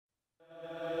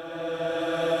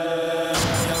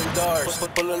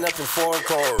Pulling up in foreign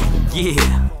cars.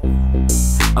 Yeah.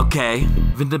 Okay.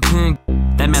 Vindapin,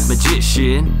 that math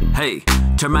magician. Hey,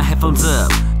 turn my headphones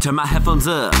up. Turn my headphones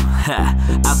up.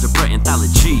 Ha. Algebra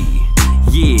anthology.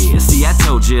 Yeah, see I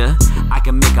told ya I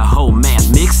can make a whole math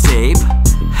mixtape.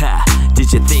 Ha.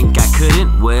 Did you think I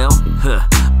couldn't? Well,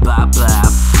 blah blah.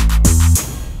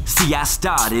 See, I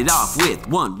started off with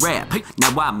one rap.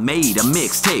 Now I made a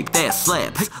mixtape that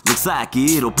slaps. Looks like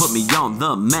it'll put me on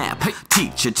the map.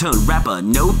 Teacher turned rapper,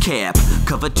 no cap.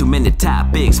 Cover too many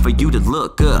topics for you to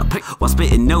look up while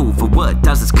spitting over what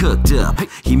does is cooked up.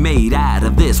 He made out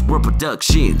of this world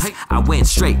productions. I went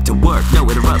straight to work, no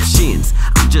interruptions.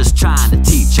 I'm just trying to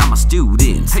teach all my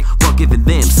students while giving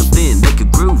them something they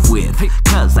could groove with.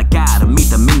 Cause I gotta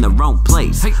meet them in the wrong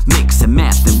place. Mixing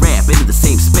math and rap into the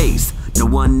same space. No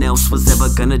one else was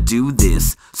ever gonna do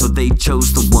this, so they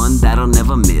chose the one that'll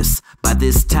never miss. By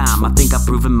this time, I think I've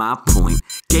proven my point.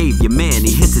 Gave you many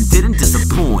hits and didn't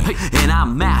disappoint. And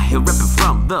I'm out here reppin'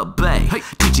 from the Bay,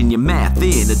 teaching you math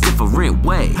in a different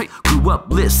way. Grew up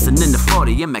listening to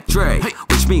 40 and Mac Dre,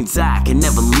 which means I can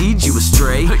never lead you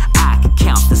astray. I can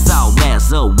count this all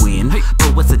as a win,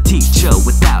 but what's a teacher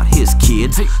without his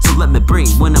kids? So let me bring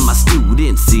one of my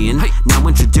students in. Now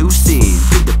introducing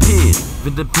Vindapin.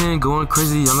 Vindapin going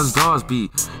crazy on this Dawes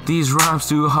beat. These rhymes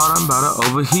too hard, I'm about to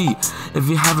overheat. If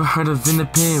you haven't heard of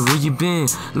Vindapin, where you been?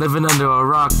 Living under a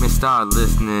rock, man, start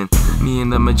listening. Me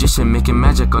and the magician making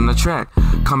magic on the track.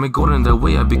 Call me golden the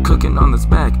way I be cooking on this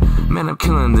back. Man, I'm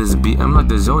killing this beat, I'm like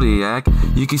the Zodiac.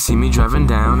 You can see me driving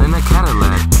down in a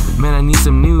Cadillac. Man, I need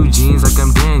some new jeans like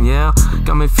I'm Danielle.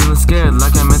 Got me feeling scared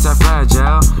like I'm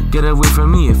anti-fragile. Get away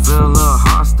from me, feel a little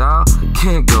hostile.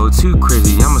 Can't go too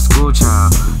crazy, I'm a school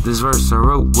child. This verse I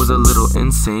wrote was a little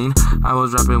insane. I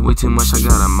was rapping way too much, I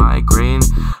got a migraine.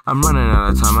 I'm running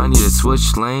out of time, I need to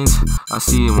switch lanes. I'll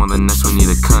see you on the next one, need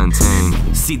to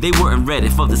contain. See, they weren't ready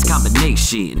for this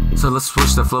combination, so let's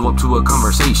switch the flow up to a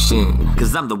conversation.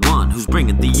 Cause I'm the one who's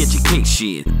bringing the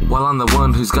education, while I'm the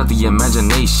one who's got the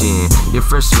imagination. Your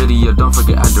first video, don't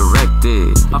forget I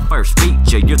directed. My first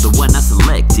feature, you're the one I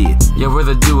selected. Yeah, we're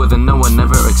the duo that no one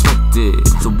ever expected.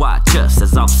 So watch us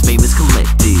as all this fame is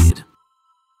collected.